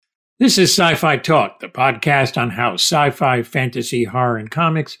This is Sci-Fi Talk, the podcast on how sci-fi, fantasy, horror, and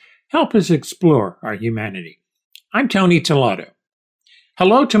comics help us explore our humanity. I'm Tony Tellado.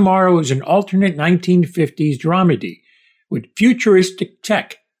 Hello Tomorrow is an alternate 1950s dramedy with futuristic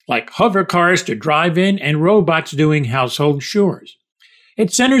tech like hover cars to drive in and robots doing household chores.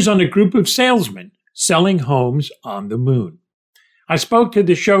 It centers on a group of salesmen selling homes on the moon. I spoke to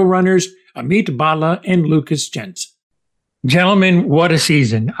the showrunners Amit, Bhalla, and Lucas Jenson. Gentlemen, what a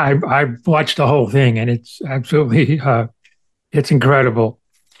season. I've watched the whole thing, and it's absolutely, it's incredible.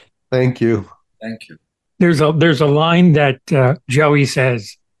 Thank you. Thank you. There's a line that Joey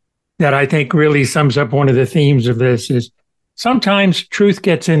says that I think really sums up one of the themes of this is, sometimes truth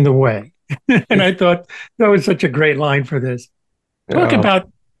gets in the way. And I thought that was such a great line for this. Talk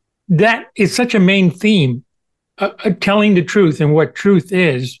about that is such a main theme, telling the truth and what truth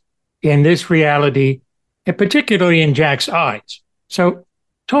is in this reality, and particularly in Jack's eyes. So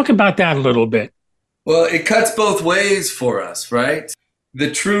talk about that a little bit. Well, it cuts both ways for us, right? The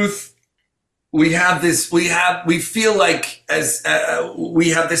truth, we feel like as we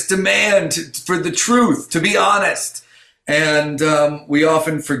have this demand for the truth, to be honest. And we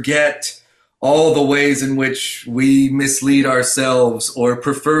often forget all the ways in which we mislead ourselves or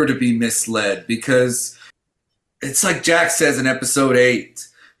prefer to be misled, because it's like Jack says in episode 8.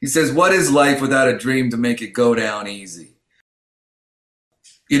 He says, what is life without a dream to make it go down easy?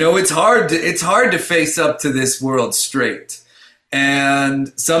 You know, it's hard to face up to this world straight.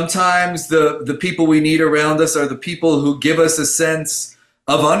 And sometimes the people we need around us are the people who give us a sense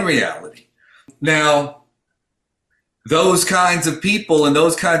of unreality. Now, those kinds of people and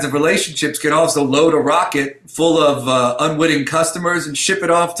those kinds of relationships can also load a rocket full of unwitting customers and ship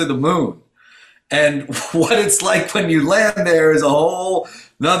it off to the moon. And what it's like when you land there is a whole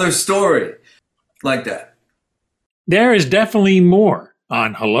another story like that. There is definitely more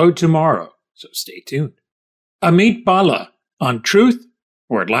on Hello Tomorrow, so stay tuned. Amit, Bhalla on truth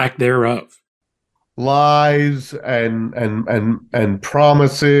or lack thereof. Lies and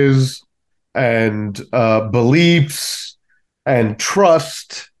promises and beliefs and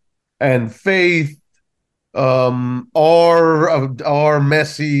trust and faith are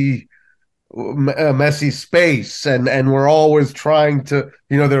messy space, and we're always trying to,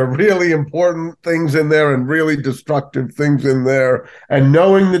 there are really important things in there and really destructive things in there, and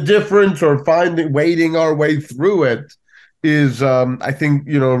knowing the difference or wading our way through it is I think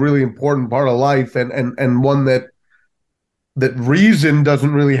a really important part of life, and one that reason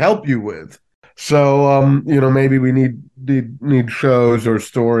doesn't really help you with. So maybe we need shows or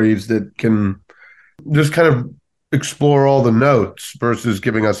stories that can just kind of explore all the notes versus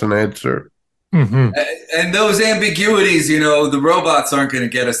giving us an answer. Mm-hmm. And those ambiguities, the robots aren't going to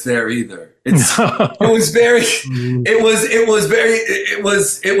get us there either. It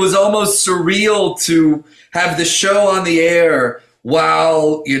was almost surreal to have the show on the air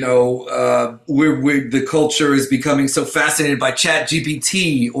while the culture is becoming so fascinated by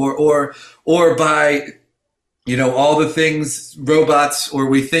ChatGPT or by all the things robots, or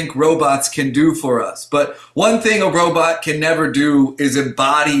we think robots, can do for us. But one thing a robot can never do is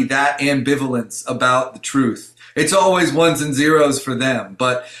embody that ambivalence about the truth. It's always ones and zeros for them.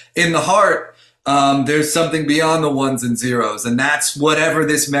 But in the heart, there's something beyond the ones and zeros. And that's whatever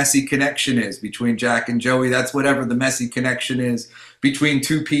this messy connection is between Jack and Joey. That's whatever the messy connection is between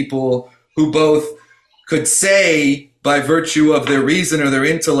two people who both could say, by virtue of their reason or their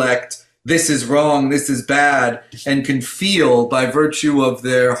intellect, this is wrong, this is bad, and can feel by virtue of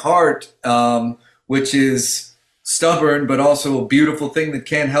their heart, which is stubborn but also a beautiful thing that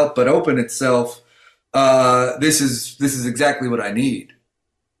can't help but open itself. This is exactly what I need.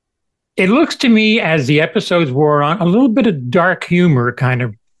 It looks to me, as the episodes wore on, a little bit of dark humor kind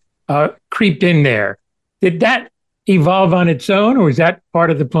of creeped in there. Did that evolve on its own, or was that part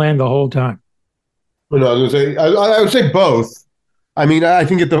of the plan the whole time? Well, no, I would say both. I mean, I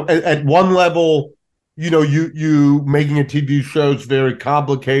think at one level, you making a TV show is very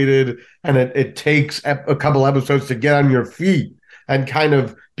complicated, and it takes a couple episodes to get on your feet and kind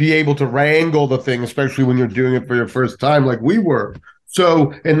of be able to wrangle the thing, especially when you're doing it for your first time, like we were.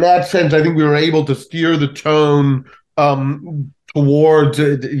 So in that sense, I think we were able to steer the tone towards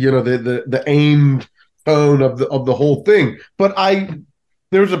the aimed tone of the whole thing. But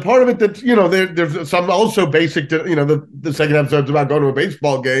there's a part of it that, there's some also basic to, the second episode's about going to a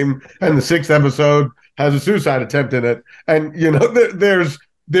baseball game, and the 6th episode has a suicide attempt in it. And,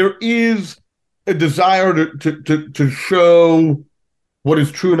 there is a desire to show what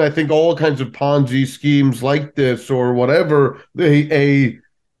is true. And I think all kinds of Ponzi schemes like this or whatever, a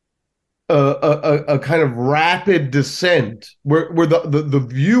a kind of rapid descent where the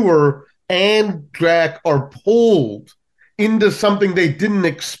viewer and Jack are pulled into something they didn't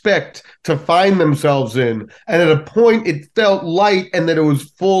expect to find themselves in. And at a point, it felt light and that it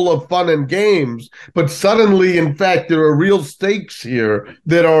was full of fun and games. But suddenly, in fact, there are real stakes here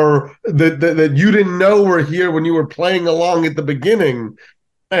that you didn't know were here when you were playing along at the beginning.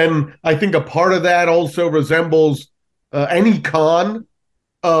 And I think a part of that also resembles any con,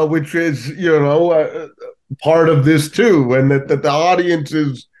 which is, part of this too, and that the audience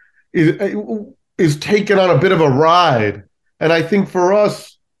is taken on a bit of a ride. And I think for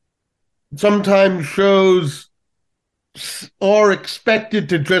us, sometimes shows are expected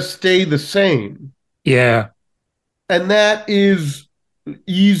to just stay the same. Yeah. And that is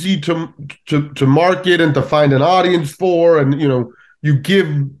easy to market and to find an audience for. And, you give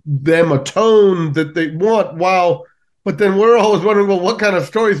them a tone that they want. But then we're always wondering, well, what kind of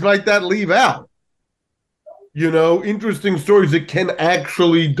stories might that leave out? Interesting stories that can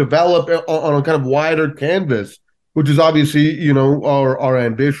actually develop on a kind of wider canvas, which is obviously, our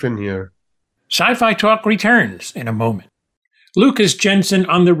ambition here. Sci-Fi Talk returns in a moment. Lucas Jenson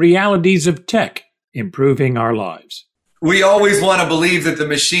on the realities of tech improving our lives. We always want to believe that the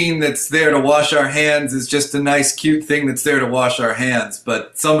machine that's there to wash our hands is just a nice, cute thing that's there to wash our hands,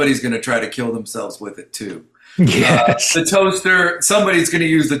 but somebody's going to try to kill themselves with it too. Yes. The toaster, somebody's going to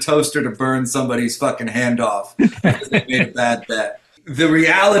use the toaster to burn somebody's fucking hand off because they made a bad bet. The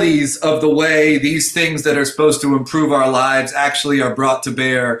realities of the way these things that are supposed to improve our lives actually are brought to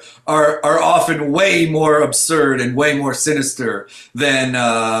bear are often way more absurd and way more sinister than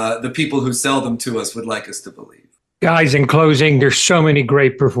the people who sell them to us would like us to believe. Guys, in closing, there's so many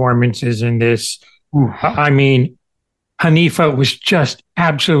great performances in this. I mean, Hanifa was just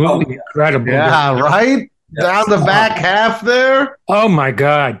absolutely incredible. Yeah, right? Yes. Down the back half there. Oh, my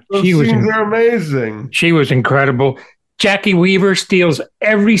God. Those scenes are amazing. She was incredible. Jackie Weaver steals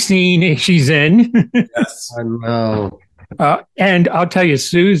every scene she's in. Yes. I know. And I'll tell you,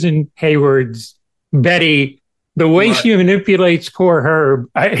 Susan Hayward's Betty, the way she manipulates poor Herb,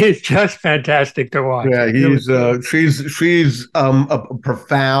 it's just fantastic to watch. Yeah, she's a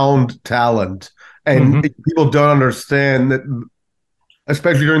profound talent. And people don't understand that,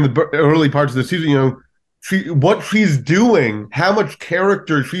 especially during the early parts of the season, what she's doing, how much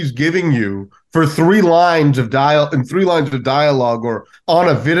character she's giving you for 3 lines of dialogue or on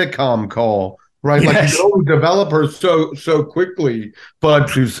a Vidicom call, right? Yes. Like, you don't develop her so quickly, but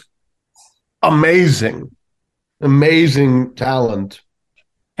she's amazing talent.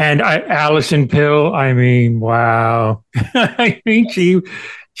 And Alison Pill, I mean, wow. I mean,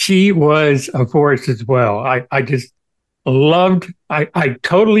 she was a force as well. I just loved, I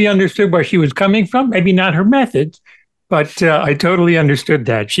totally understood where she was coming from. Maybe not her methods, but I totally understood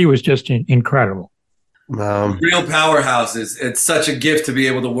that. She was just incredible. Real powerhouses. It's such a gift to be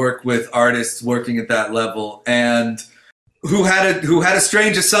able to work with artists working at that level and who had a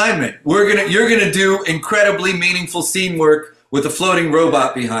strange assignment. You're gonna do incredibly meaningful scene work with a floating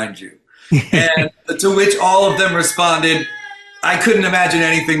robot behind you. And to which all of them responded, I couldn't imagine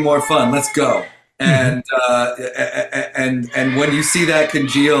anything more fun. Let's go. And and when you see that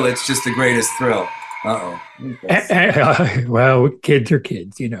congeal, it's just the greatest thrill. Well, kids are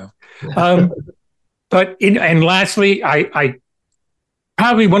kids, But and lastly, I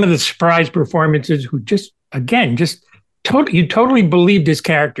probably one of the surprise performances who you totally believed his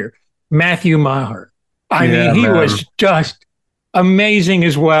character, Matthew Maher. I mean, he was just amazing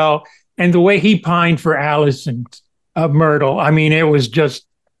as well. And the way he pined for Alice and Myrtle, I mean, it was just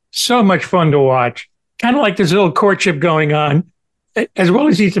so much fun to watch. Kind of like this little courtship going on, as well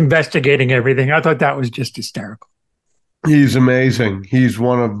as he's investigating everything. I thought that was just hysterical. He's amazing. He's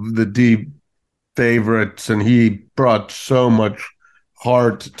one of the deep favorites, and he brought so much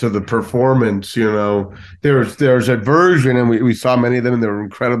heart to the performance. There's a version, and we saw many of them, and they're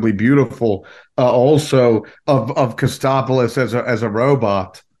incredibly beautiful. Also of Kostopoulos as a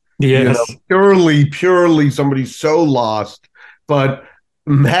robot. Yes, purely somebody so lost, but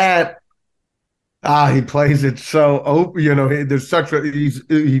Matt. He plays it so open. There's such a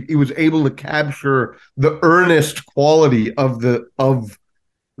he was able to capture the earnest quality of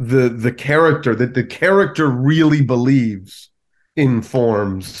the character that the character really believes in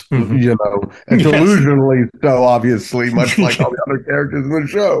forms, and delusionally so, obviously, much like all the other characters in the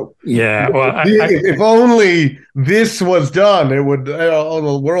show. Yeah, well, if only this was done, it would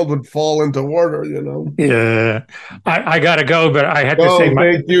the world would fall into order. Yeah, I gotta go, but I had to say,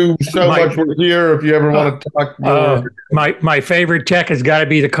 thank you so much for here. If you ever want to talk more, my favorite tech has got to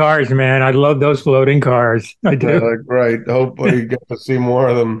be the cars, man. I love those floating cars. I do. Right. Hopefully, you get to see more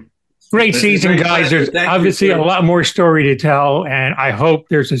of them. Great It's a season, great guys. pleasure. There's Thank you, obviously sir. a lot more story to tell, and I hope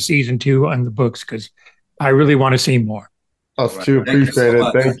there's a season 2 on the books because I really want to see more. Us Right. too. Thank you so Appreciate it.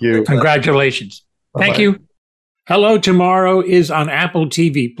 much. Thank you. Congratulations. Thank Bye-bye. you. Hello Tomorrow is on Apple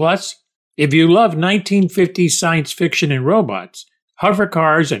TV Plus. If you love 1950s science fiction and robots, hover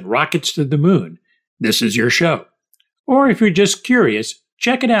cars, and rockets to the moon, this is your show. Or if you're just curious,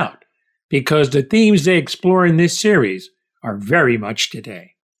 check it out, because the themes they explore in this series are very much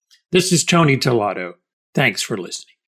today. This is Tony Tellado. Thanks for listening.